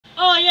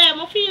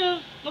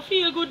Well, I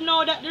feel good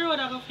now that the road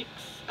I got fixed.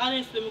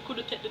 Honestly, I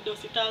couldn't take the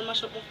dust, it all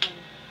mash up my phone.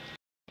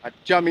 At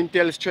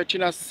Jamintel stretch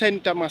in a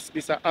center mass,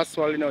 this is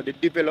Asphalt, the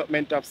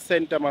development of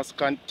center mass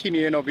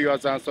continue,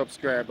 viewers and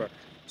subscribers.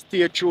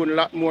 Stay tuned, a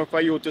lot more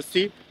for you to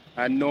see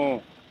and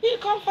know. Feel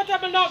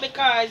comfortable now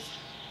because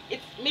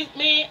it's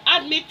me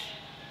admit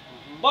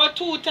about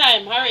 2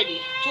 times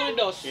already to the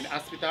dust. In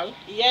hospital?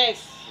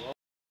 Yes.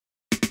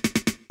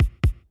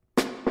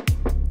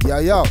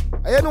 Yo,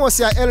 I know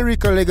see El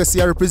Rico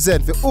Legacy I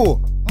represent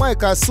for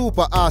Michael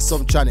Super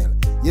Awesome channel.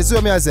 You see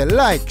me as a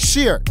like,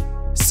 share,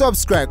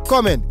 subscribe,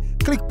 comment,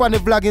 click on the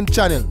vlogging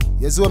channel.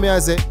 You see me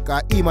as a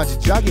image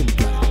jogging.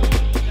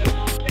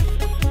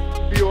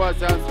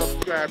 Viewers and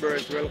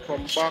subscribers,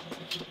 welcome back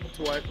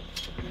to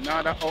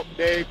another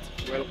update.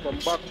 Welcome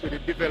back to the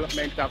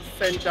development of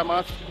Center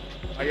Mass.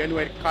 And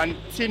we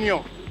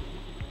continue.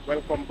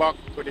 Welcome back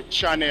to the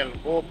channel.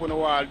 Hope you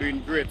are all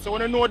doing great. So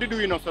when you know what to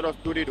do, so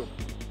just do the do.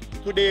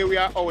 Today we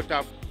are out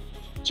of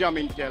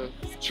Jamintel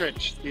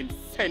stretch in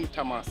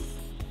Center Mass.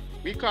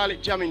 We call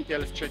it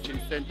Jamintel stretch in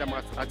Center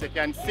Mass. As you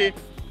can see,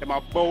 I'm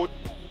about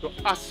to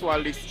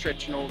asphalt this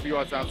stretch now,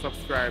 viewers and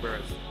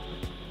subscribers.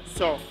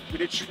 So,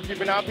 with it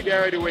giving a video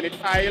already when it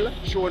aisle,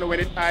 showing when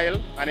it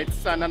aisle, and it's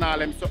sand and all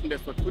them something there.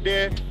 So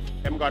today,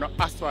 I'm gonna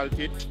asphalt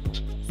it.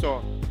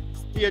 So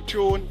stay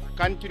tuned,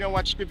 continue to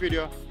watch the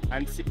video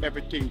and see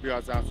everything,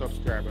 viewers and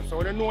subscribers. So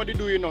when you know what to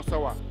do,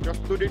 so what?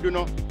 Just do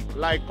the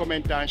like,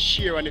 comment and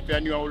share, and if you're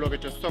new, I would love you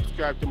to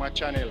subscribe to my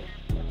channel.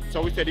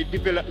 So we say the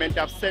development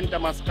of Center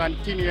Mass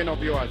continue,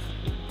 viewers.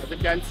 As you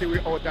can see,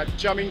 we're out at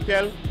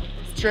Jamintel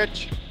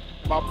stretch.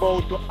 I'm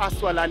about to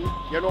asphalt, and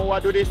you know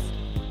what do this?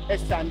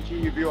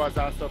 S&G viewers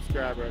and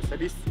subscribers. So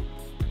this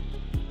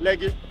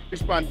leg is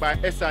spanned by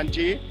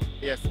S&G.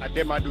 Yes, and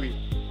them are doing.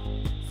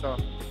 So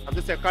as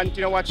I say,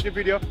 continue to watch the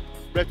video.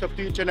 Bless up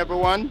to each and every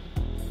one.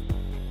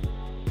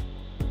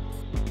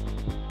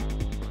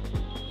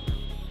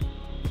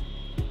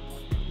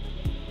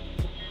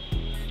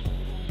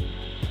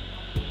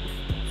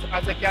 So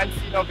as you can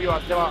see now,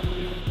 viewers,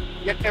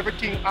 they get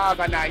everything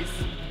organized.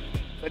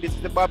 So this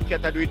is the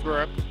bobcat that do it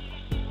work.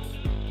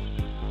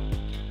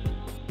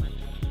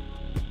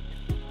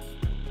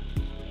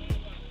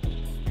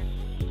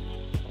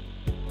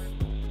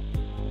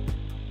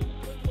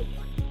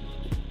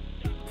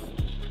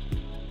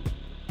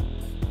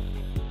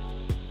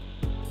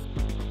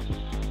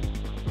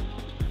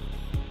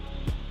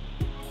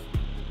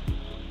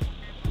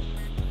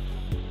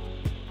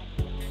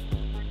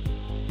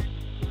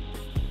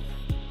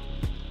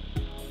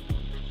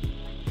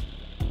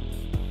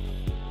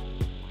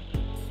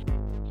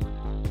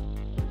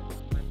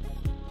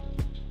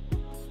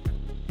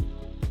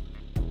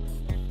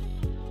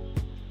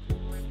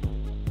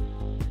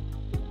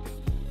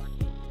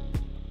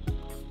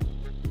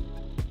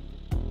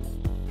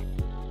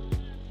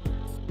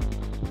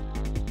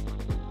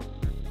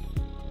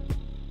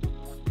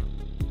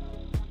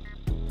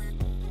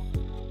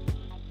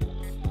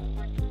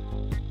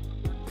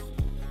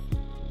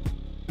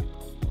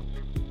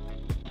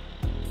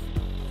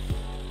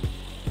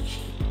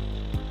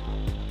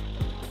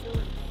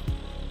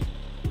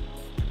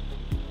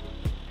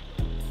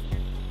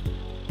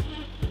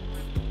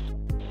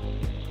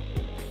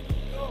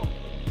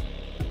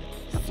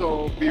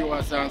 So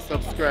viewers and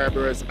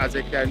subscribers, as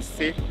you can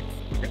see,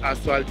 the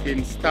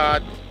asphalting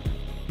start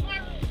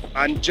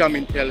and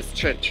Jamintel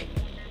stretch.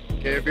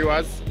 Okay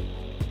viewers,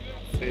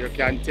 so you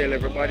can tell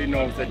everybody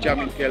knows the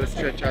Jamintel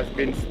stretch has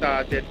been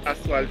started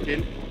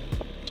asphalting.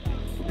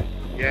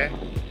 Yeah,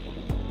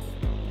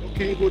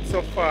 looking good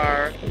so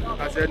far.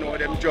 As you know,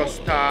 them just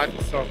start,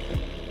 so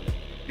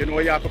you know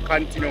you have to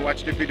continue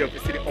watch the video to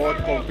see the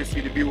outcome, to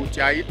see the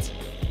beauty of it.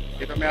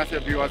 If I may say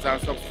viewers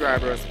and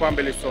subscribers,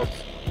 family subs.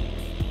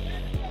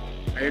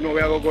 You know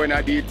we are going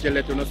to detail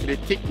let you know see the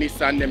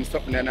thickness and them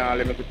something and all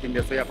everything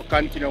there. So you have to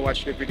continue to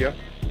watch the video.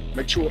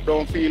 My throat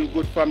don't feel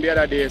good from the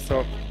other day,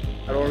 so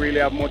I don't really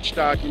have much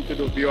talking to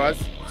do, viewers.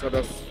 So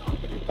just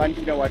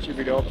continue to watch the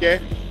video,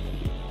 okay?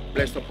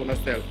 Bless up on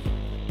yourself.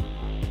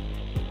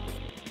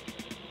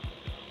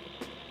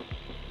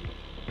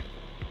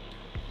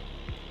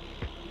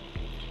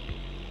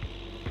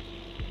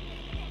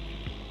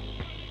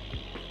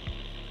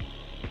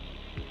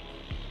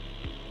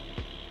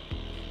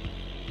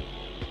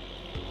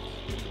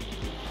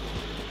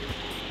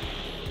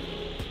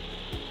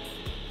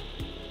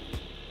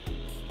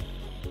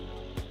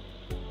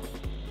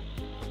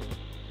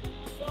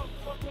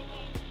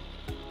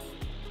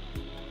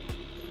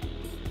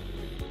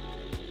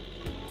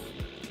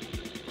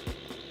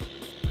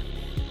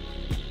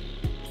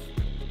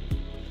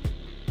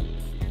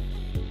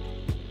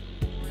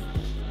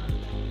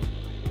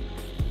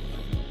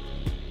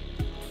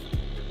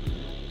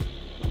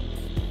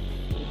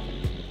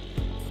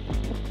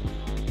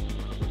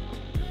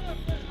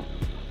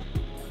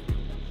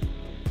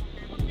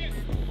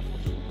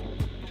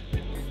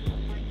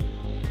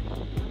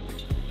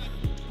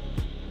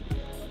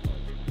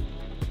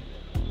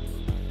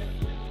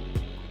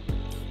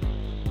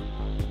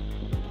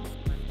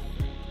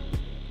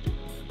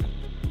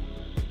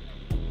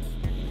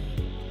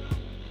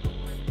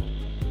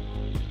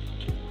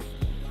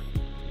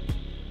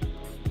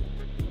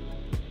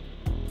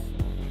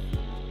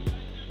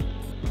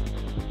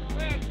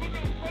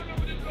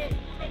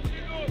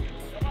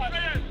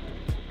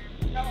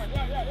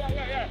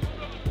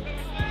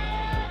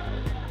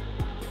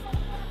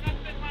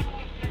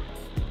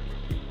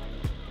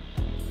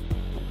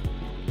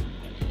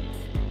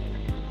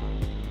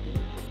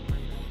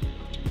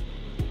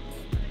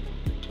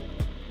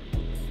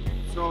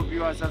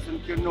 viewers,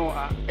 as you know,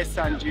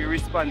 S&G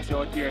response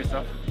out here,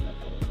 sir.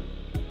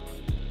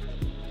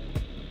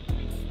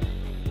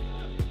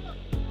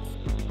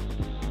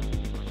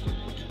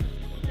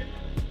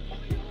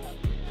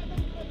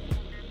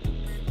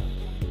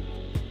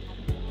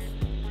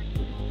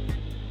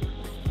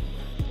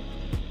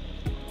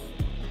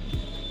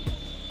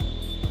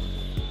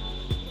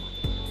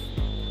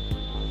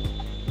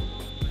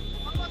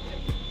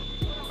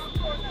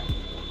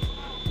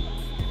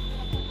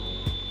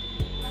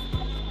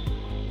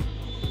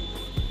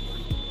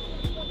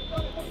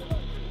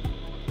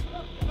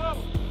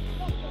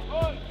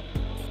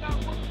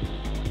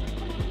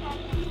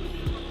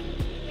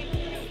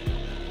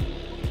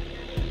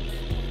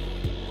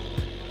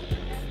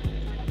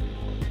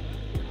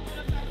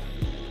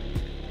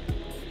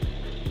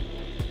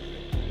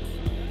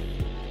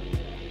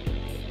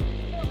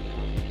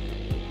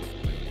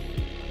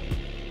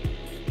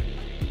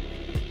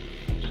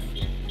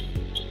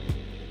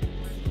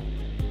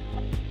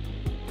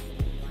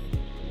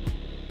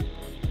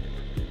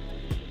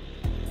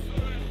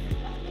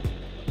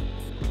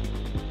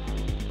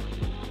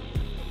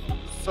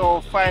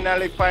 So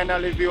finally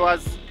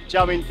viewers,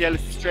 Jamintel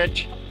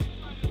stretch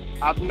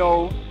have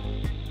now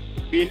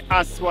been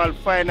Asphalt.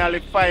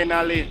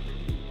 Finally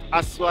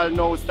Asphalt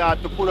now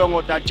start to put on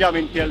out a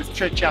Jamintel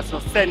stretcher, so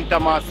center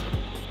mass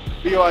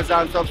viewers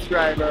and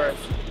subscribers.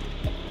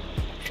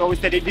 So we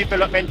say the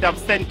development of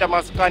center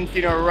mass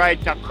continue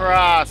right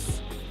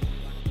across.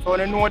 So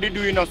you know what they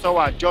do, you know, so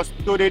what? Just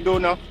do they do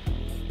now.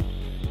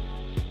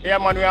 Yeah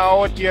man, we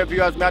are out here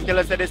viewers, I tell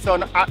us that the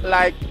sun act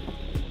like,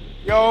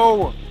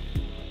 yo,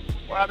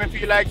 well, I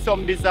feel like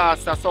some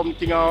disaster,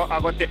 something I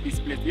go take this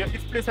place. Yeah,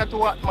 this place is too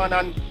hot, man,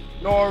 and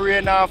no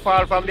rain or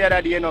fall from the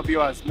other day, no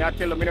viewers. I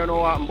tell them I don't know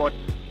what happened,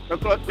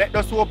 but let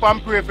us hope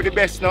and pray for the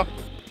best, no.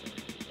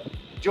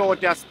 Joe,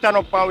 just stand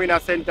up and win a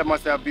center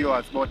myself,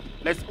 viewers, but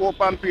let's hope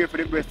and pray for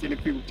the best in the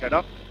future,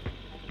 no.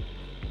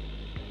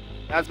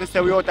 As we say,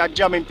 we out at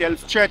Jamintel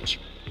stretch.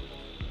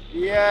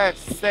 Yes,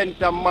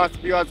 center mass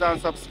viewers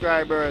and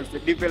subscribers. The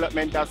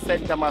development of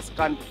center mass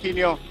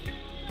continue.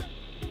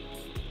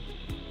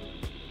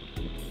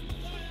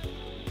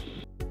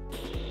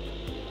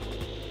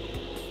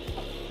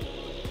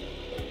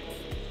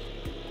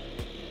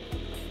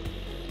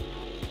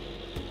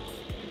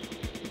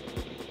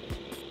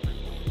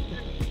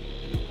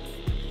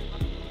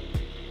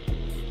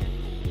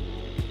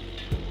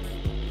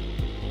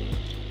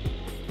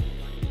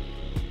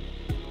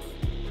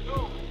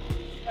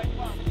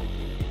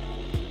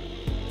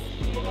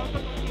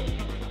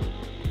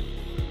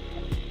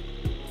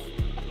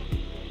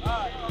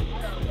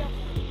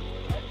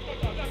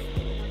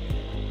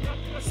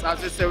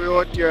 As we say, we're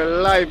out here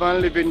live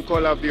and living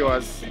color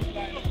viewers.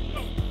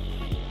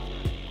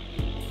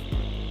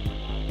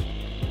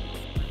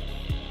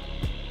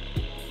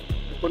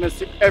 You're gonna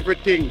see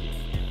everything.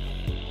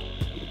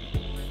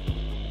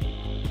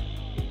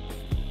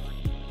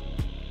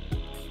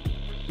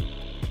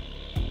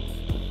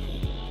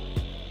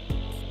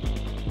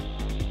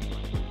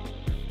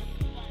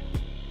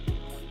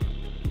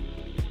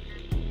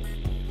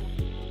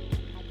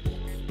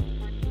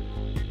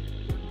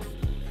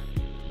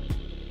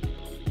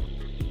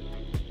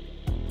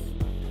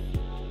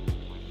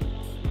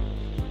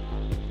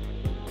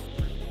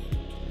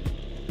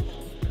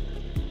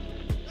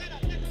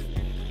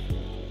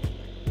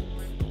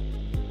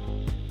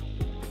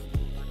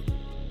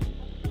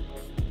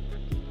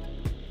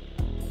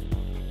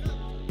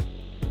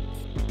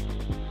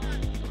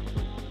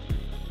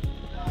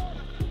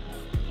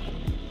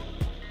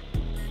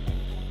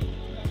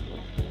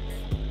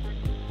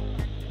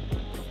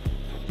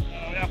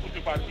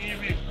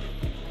 TV.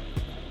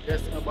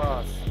 Yes, no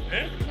boss.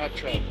 Eh?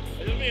 Natural.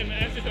 What do you mean?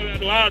 My sister will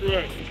do hard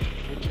work.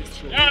 Which is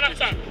true. You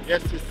understand?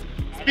 Yes, yes.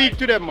 Speak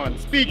to them, man.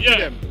 Speak to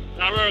them.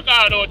 I work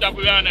hard out of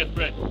your honest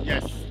bread.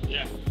 Yes.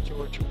 Yeah.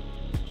 True, true.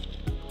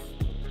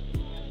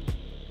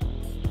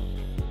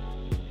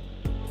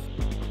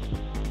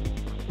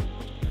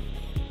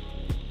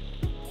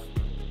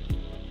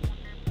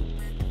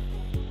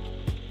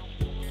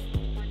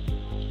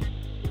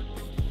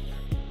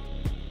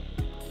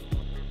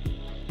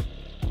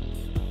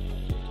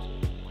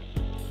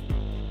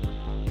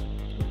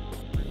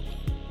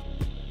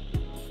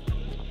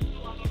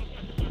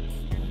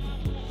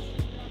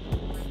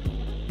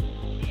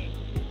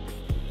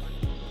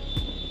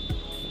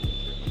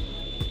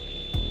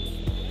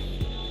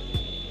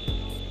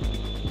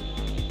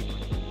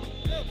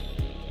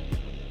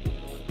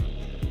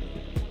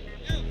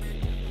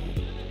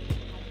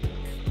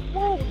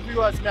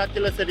 Viewers, I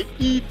tell us the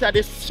heat of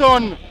the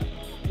sun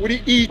with the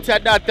heat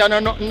of that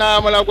and not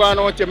normal I go on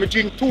out here. I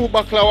drink 2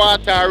 bottles of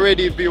water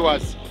already,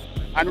 viewers.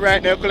 And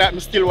right now I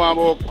still want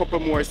about a couple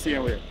more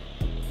same way.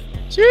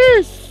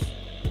 Jeez!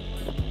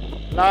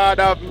 Lord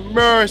of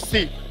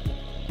mercy.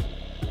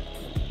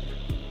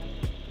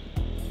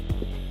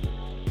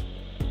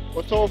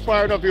 But so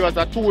far enough, viewers,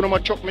 a 2 number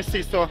truck I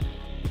see, so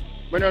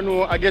I don't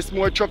know, I guess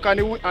more truck and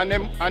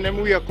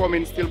them way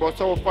coming still, but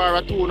so far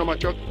a 2 number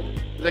truck.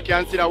 As you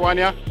can see that one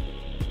here.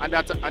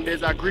 And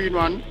there's a green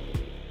one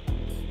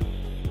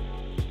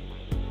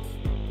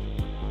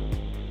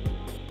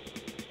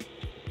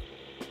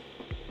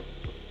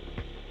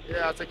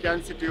Yeah, as you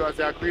can see, viewers,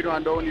 they are green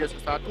one down here.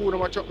 So, two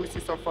number truck we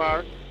see so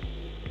far.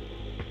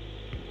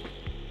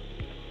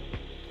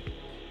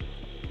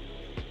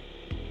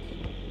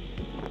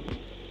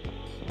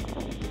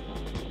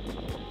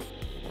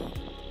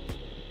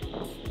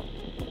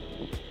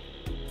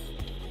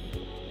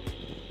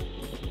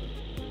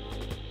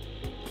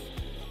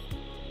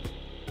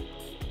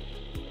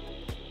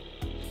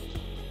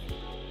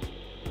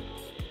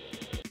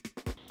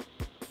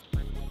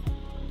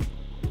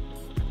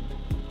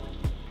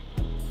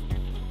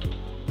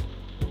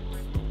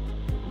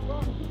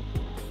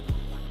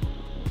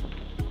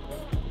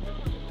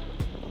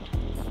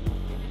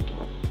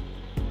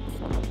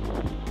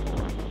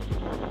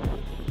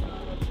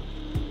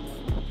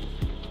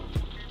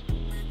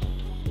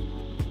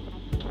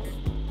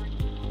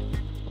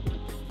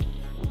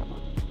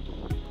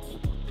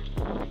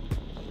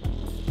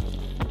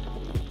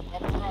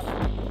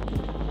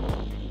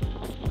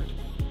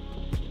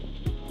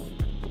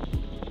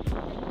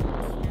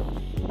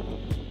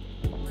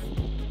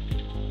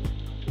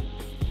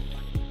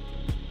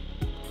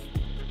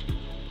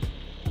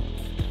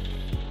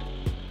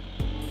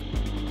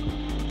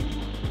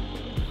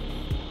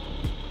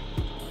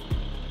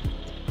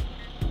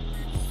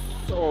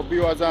 So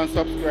viewers and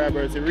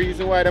subscribers, the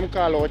reason why them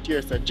call out here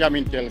is a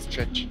Jamintel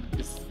stretch.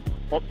 It's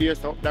up there,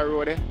 so up the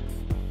road there.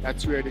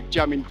 That's where the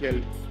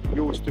Jamintel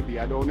used to be.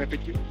 I don't know if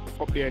it's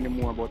up there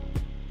anymore, but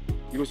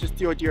you used to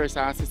stay out here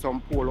and see some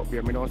pole up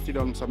there. I don't see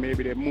them, so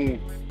maybe they move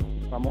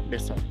from up there.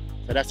 So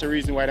that's the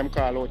reason why them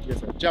call out here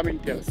is a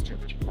Jamintel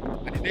stretch.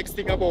 And the next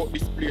thing about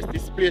this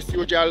place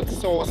usually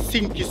so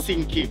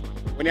sinky.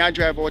 When you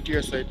drive out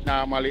here, so it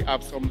normally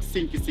have some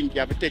sinky. You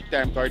have to take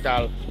time for it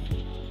all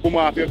boom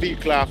off your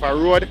vehicle off a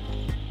road.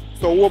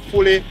 So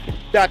hopefully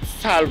that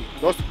solve.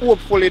 Just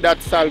hopefully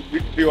that solve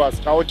with viewers.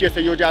 Because out here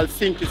say usually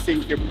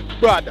sinky,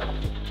 brother.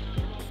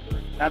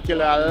 Until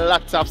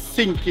lots of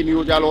sinking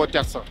usually out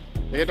here. So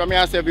you know what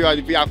I say, viewers,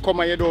 if you are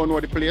coming and you don't know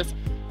the place,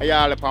 and you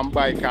are up on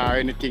bike or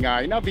anything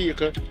or in a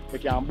vehicle, you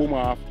can boom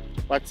off.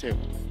 That's it.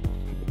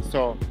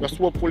 So just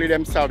hopefully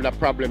them solve the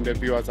problem, the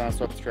viewers and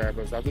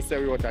subscribers. As I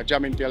say, we want a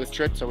Jamintel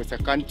stretch, so we say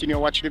continue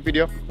watch the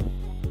video.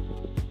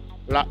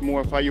 Lot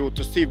more for you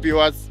to see,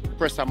 viewers.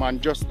 Presser man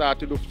just start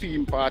to do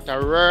film part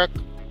of work.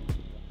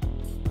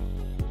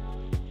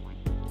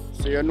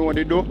 So you know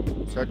the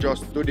do, so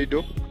just do the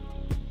do.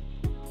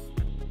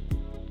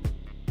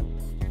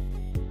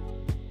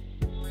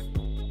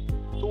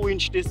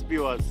 Two-inch this,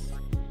 viewers.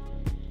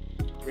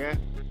 Yeah,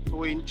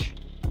 2-inch.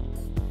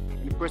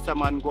 And the presser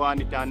man go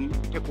on it and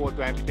take out what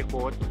I have to take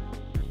out.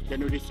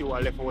 Then you see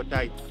what left out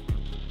tight.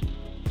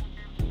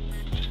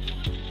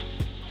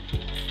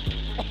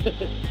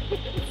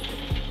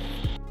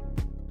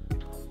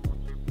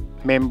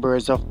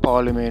 Members of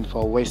Parliament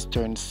for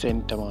Western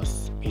St.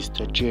 Thomas,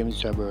 Mr.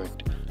 James Robert.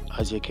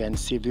 As you can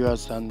see,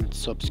 viewers and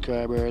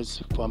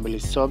subscribers, family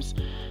subs,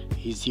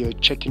 he's here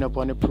checking up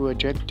on the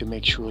project to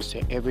make sure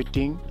say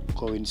everything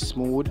going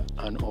smooth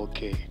and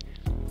okay.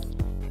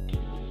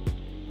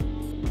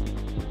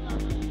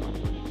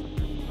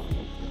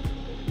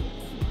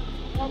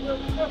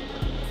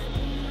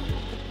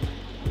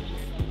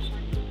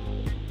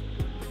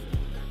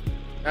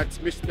 That's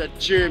Mr.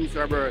 James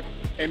Robert,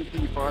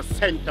 MP for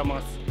St.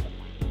 Thomas.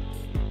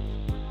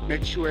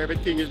 Make sure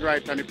everything is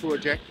right on the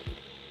project.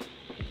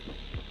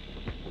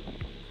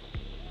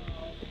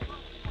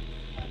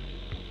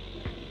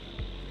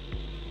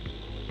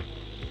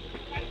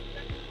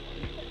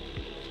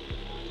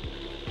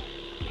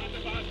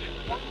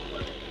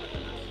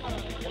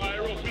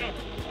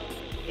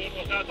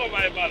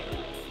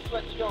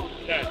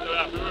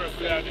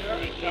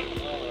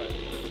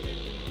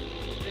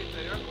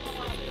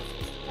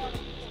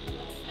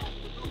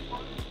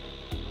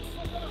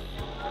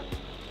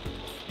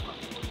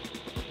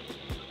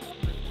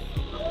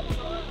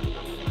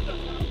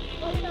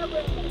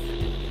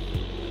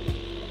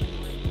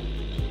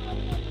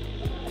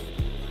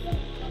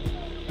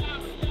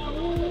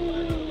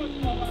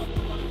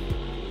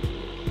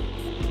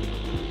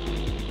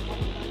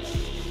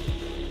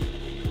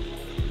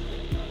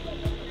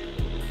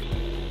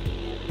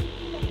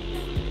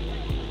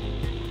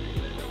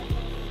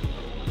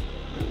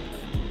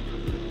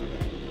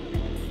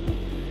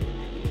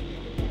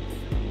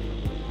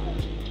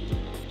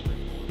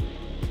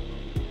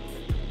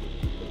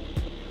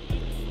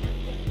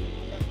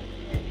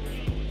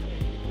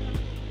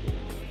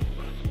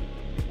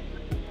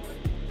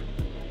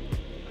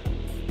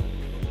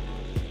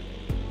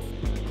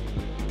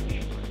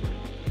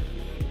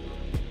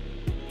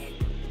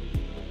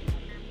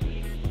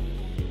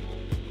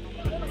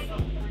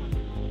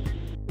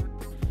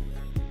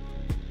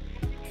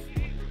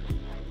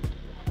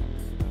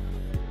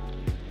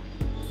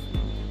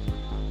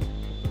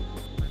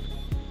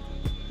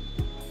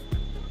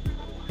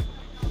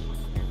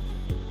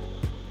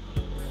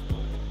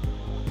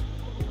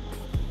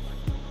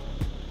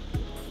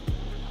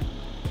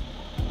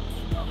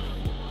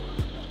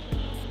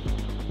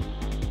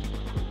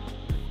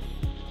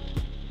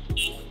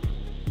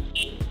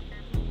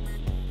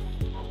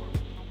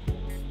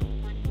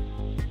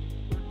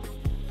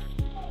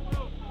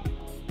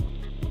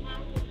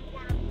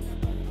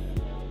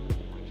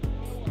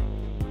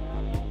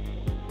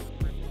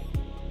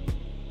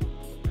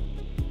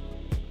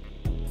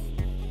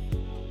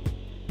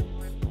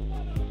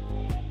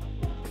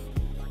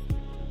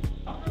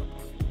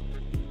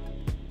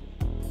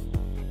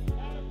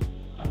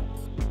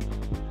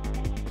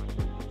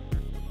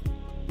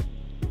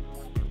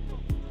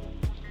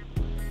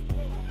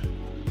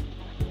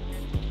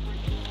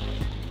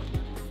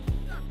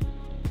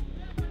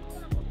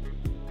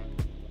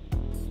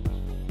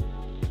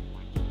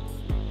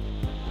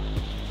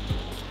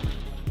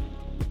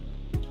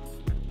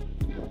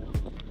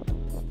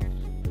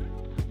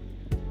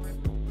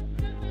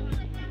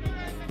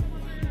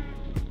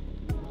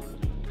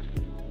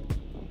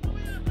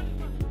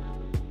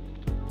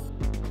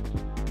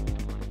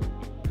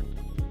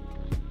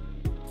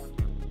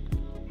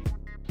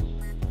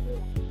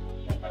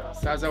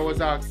 So as I was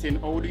asking,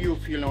 how do you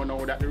feel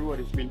now that the road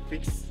has been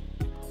fixed?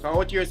 So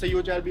out here, so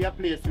usually be a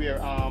place where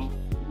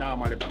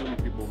normally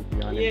people would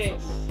be on Yes.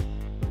 themselves.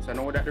 So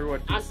now that the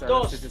road fixed, And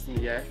dust.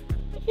 citizen, yeah.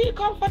 I feel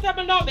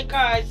comfortable now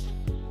because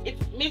it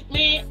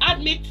me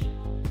admit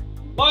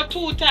about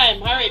 2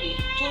 times already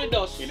through the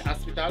dust. In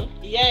hospital?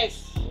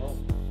 Yes. Wow.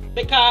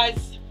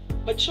 Because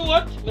my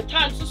throat, my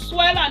tonsils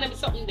swell and them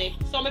something there.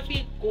 So I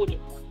feel good.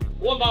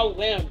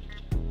 Overwhelmed.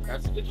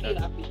 That's We feel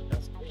happy.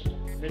 That's good.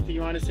 Anything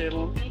you want to say,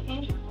 Mom?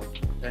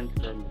 Thank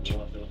you very much.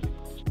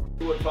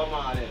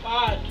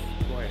 Bad.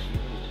 Go ahead.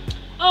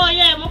 Oh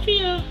yeah,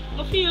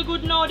 I feel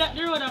good now that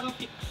the road I got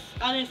fixed.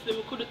 Honestly,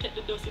 I couldn't take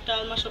the dust, it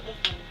all mash up my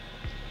phone.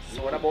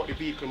 So what about the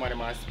vehicle man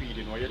them are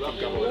speeding? What you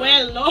think about that?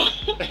 Well, no.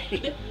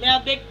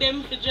 I beg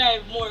them to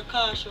drive more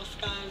cautious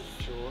because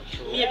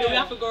Sure. maybe we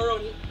have to go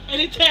run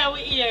anytime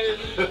we hear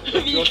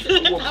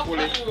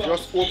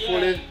Just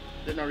hopefully,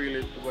 they're not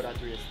really go that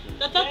way still.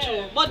 That's not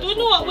true. But Just we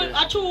know,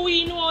 hopefully.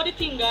 we know the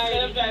thing already.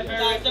 They'll drive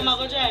Because them are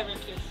going to drive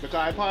reckless. Because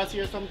I pass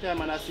here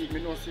sometime and I see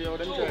me not see how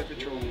them drive it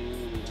through.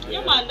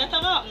 Yeah man, that's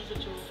what happens for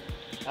true.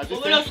 As you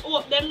But we say, just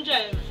hope them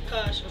drive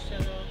cautious, you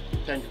know.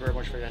 thank you very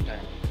much for your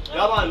time.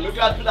 Yeah man, look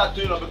at that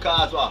too, you know,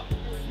 because what?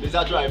 Me's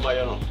a driver,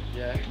 you know.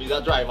 Yeah. Me's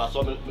a driver,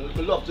 so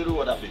I love to do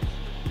what I fix.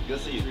 You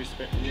see?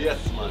 Respect. Yes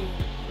man.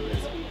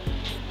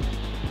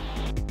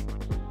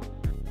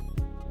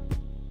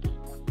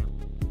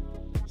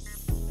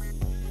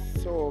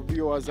 So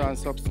viewers and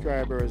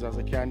subscribers, as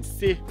you can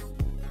see,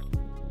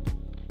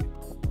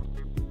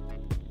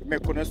 we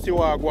couldn't see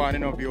what going on, you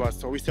know, viewers.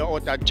 So we see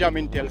out at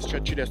Jamintel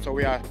stretch there. So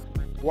we are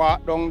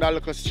walk down that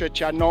little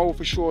stretch and now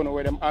for sure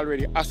where them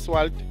already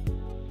asphalt.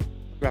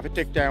 We have to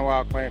take time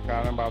walk by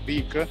because remember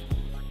vehicle.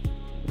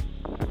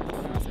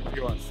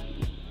 Viewers,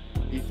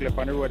 vehicle up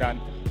on the road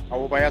and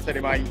over here so they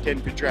might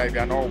intend to drive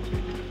you know.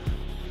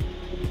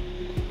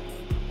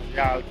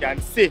 Y'all can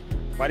see,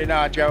 but they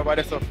not drive over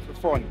the stuff for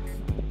fun.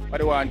 But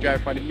they want to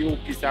drive on the new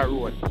piece of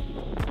road.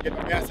 You know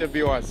what I say,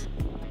 viewers?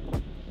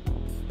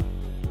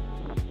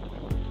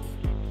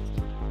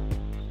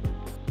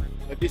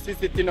 So this is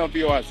the thing of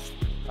viewers.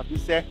 As we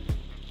say,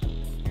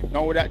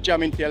 now that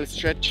Jamintel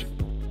stretch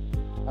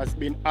has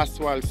been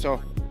asphalt,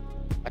 so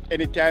at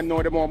any time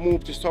now they will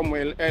move to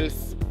somewhere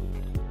else.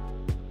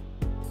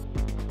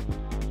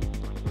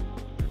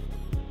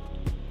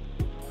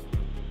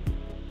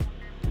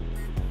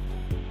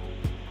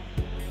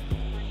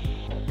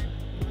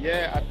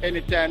 Yeah, at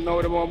any time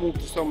now they will move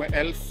to somewhere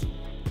else.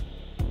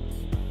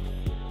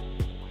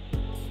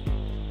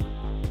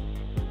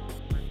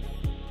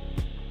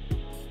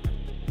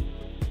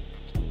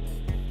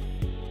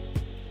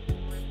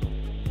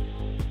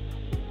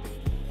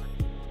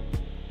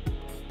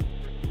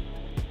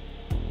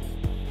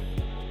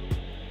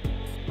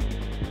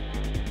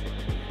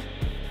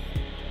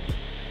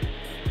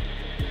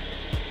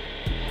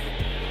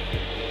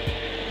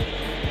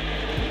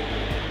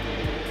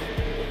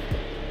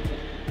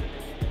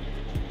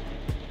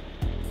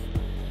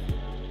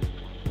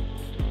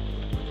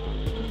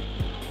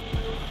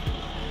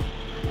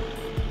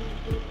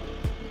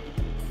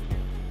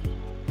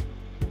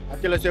 I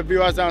tell us the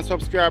viewers and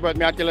subscribers,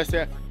 I tell us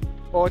say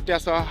out there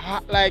so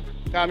hot like,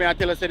 because I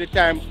tell us the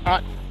time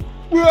hot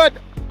good.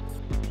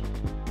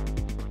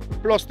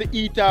 Plus the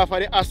heat off of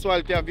the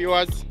asphalt here,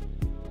 viewers.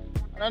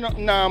 That's not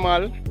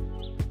normal.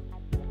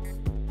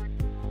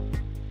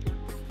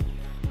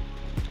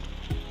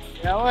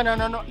 Yeah,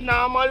 no, not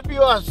normal,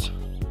 viewers.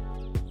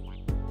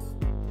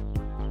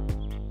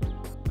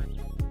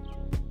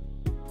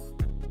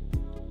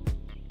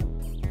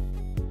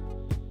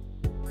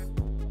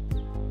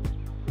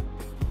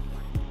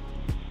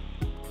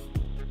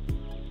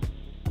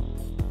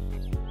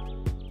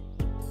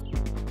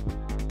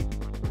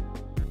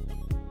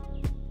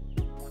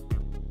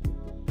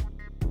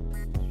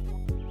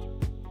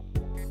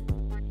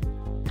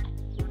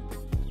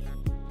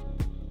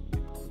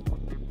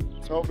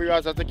 So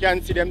viewers, as you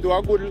can see, them do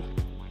a good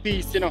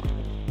piece, you know.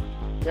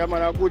 Yeah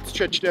man, a good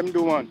stretch them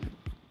do, man.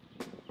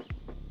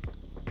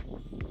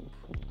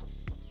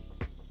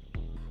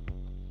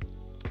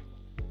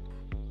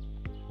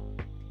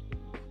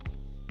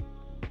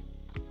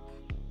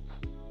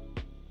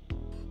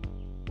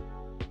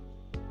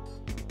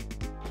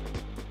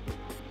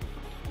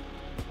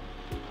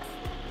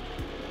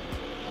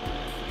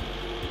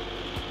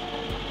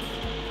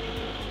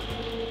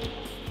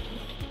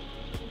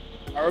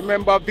 I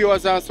remember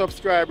viewers and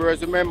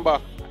subscribers, remember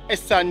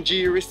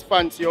S&G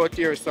response out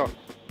here, so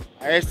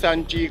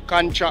S&G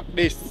contract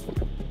this.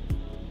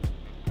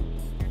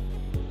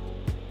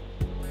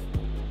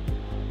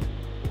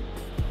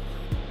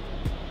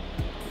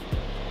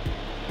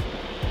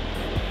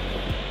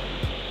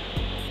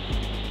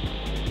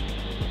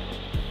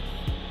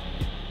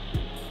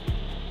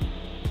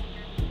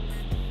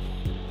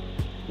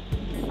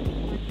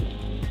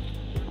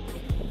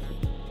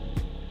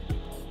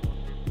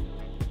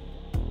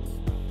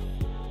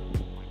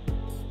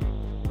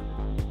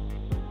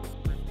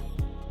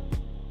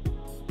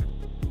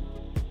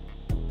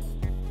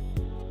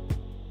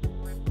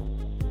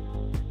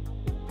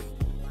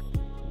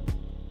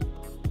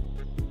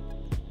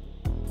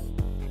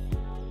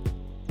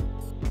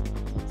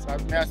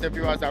 As I say,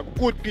 viewers, a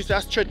good piece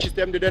of stretches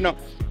them did know.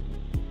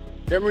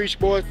 Them reach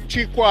about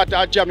 3/4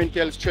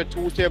 Jamintel stretch.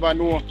 Whoever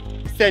know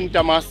St.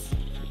 Thomas,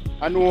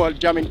 I know all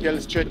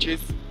Jamintel stretches.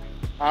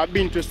 I've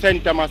been to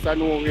St. Thomas, I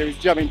know where is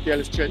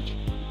Jamintel stretch.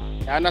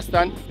 You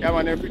understand? Yeah,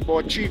 man, every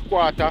about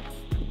 3/4.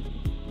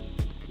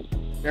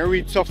 They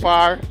reach so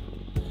far.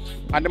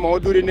 And them will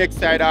do the next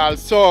side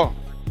also.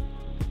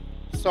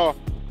 So,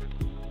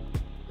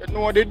 you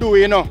know what they do,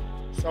 you know.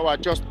 So I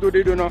just do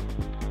they do, you know.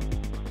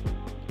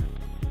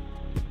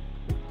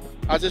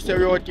 As I say,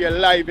 we're out here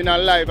live in a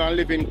live and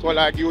living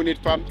color unit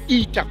from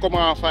Eater come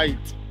off of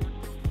it.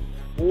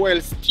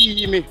 Well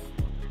steamy.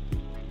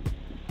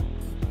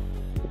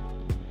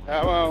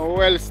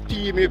 Well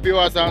steamy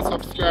viewers and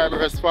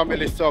subscribers,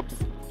 family subs.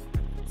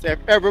 So if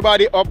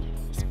everybody up,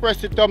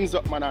 press the thumbs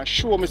up, man, and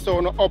show me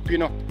so up, you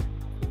know.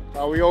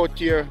 We out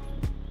here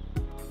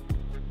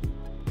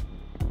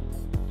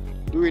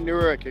doing the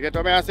work. You get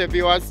what I say,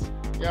 viewers?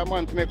 Yeah,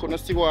 man, to make you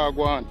see what I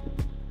go on.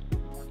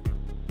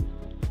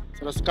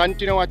 So just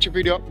continue watch the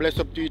video. Bless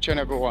up to each and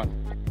everyone.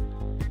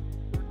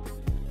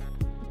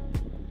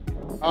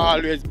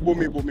 Always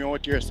boomy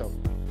out here, so.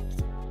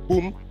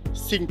 Boom,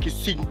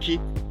 sinky.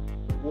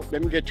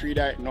 Let me get rid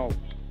of it now.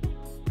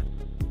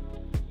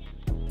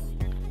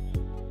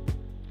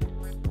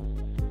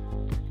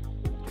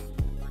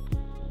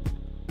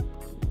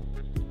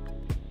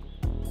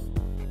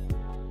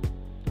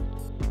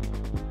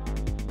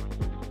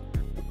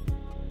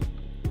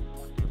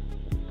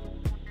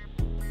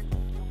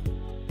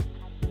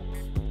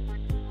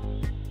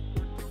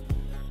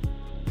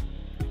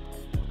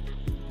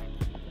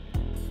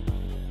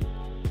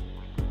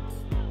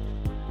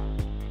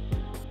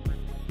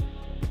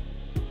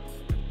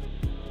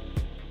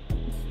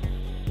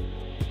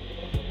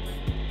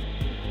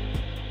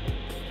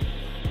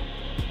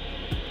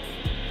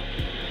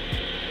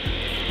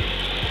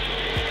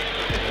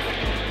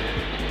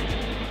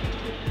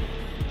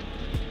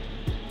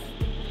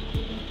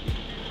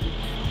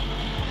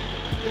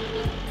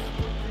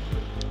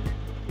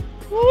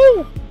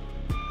 Woo!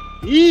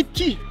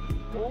 E.T.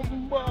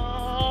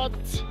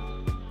 Bombat!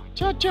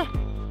 Cha-cha!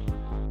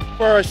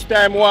 First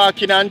time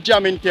walking on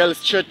Jamintel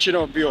stretch, you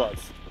know,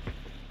 viewers.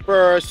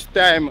 First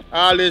time,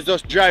 always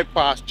just drive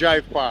past.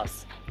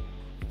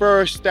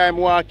 First time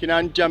walking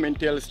on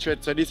Jamintel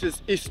stretch, so this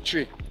is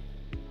history.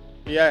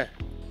 Yeah.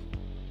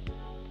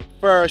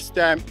 First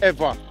time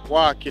ever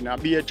walking, I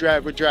be a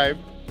driver drive.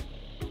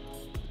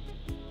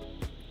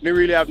 Me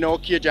really have no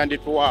occasion to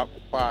walk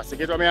past. You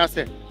get what I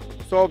say?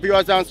 So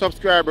viewers and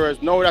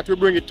subscribers, now that we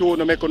bring it to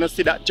you, make you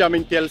see that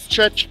Jamintel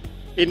stretch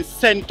in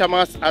St.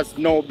 Thomas has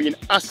now been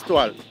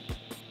Asphalt.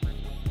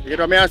 You get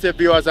what I say,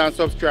 viewers and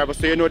subscribers,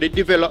 so you know the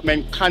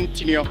development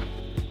continue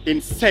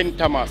in St.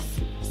 Thomas.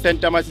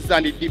 St. Thomas is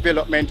on the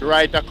development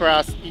right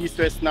across east,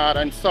 west, north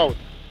and south.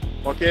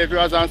 Okay,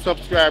 viewers and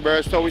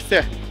subscribers, so we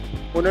say,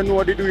 you don't know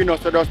what they do, you know,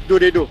 so just do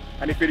they do.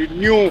 And if you're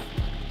new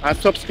and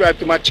subscribe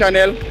to my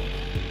channel,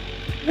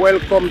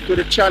 welcome to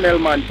the channel,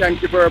 man.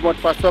 Thank you very much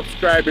for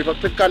subscribing. If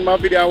you click on my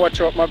video and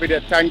watch out my video,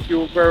 thank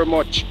you very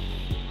much.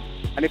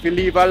 And if you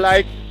leave a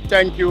like,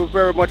 thank you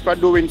very much for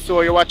doing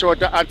so. You watch out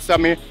to answer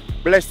me.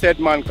 Blessed,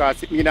 man,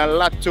 because it means a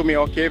lot to me,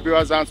 okay,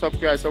 viewers and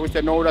subscribers. So we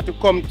say now that to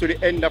come to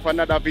the end of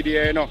another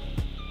video, you know.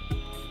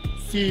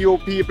 See you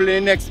people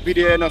in the next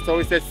video, you know. So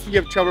we say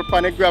safe travel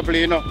on the gravel,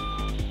 you know.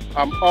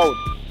 I'm out.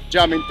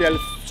 Jamintel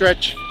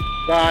stretch,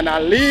 gonna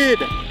lead.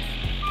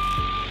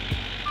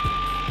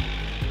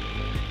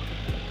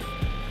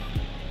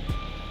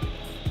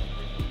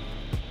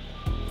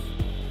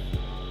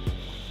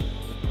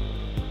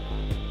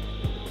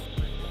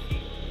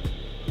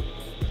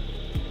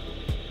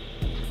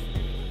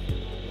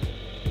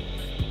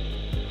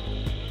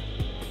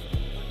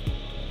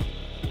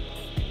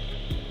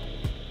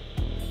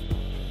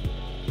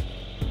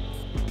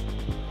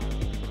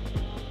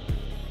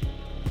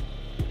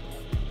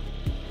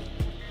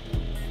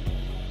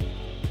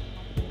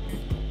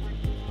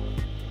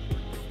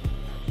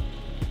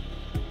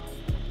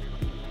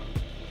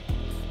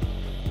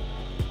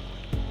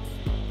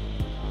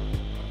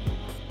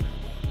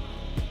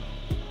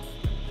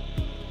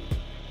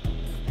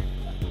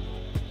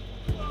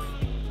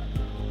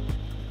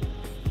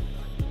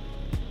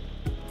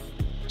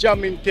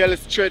 Jamintel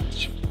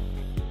stretch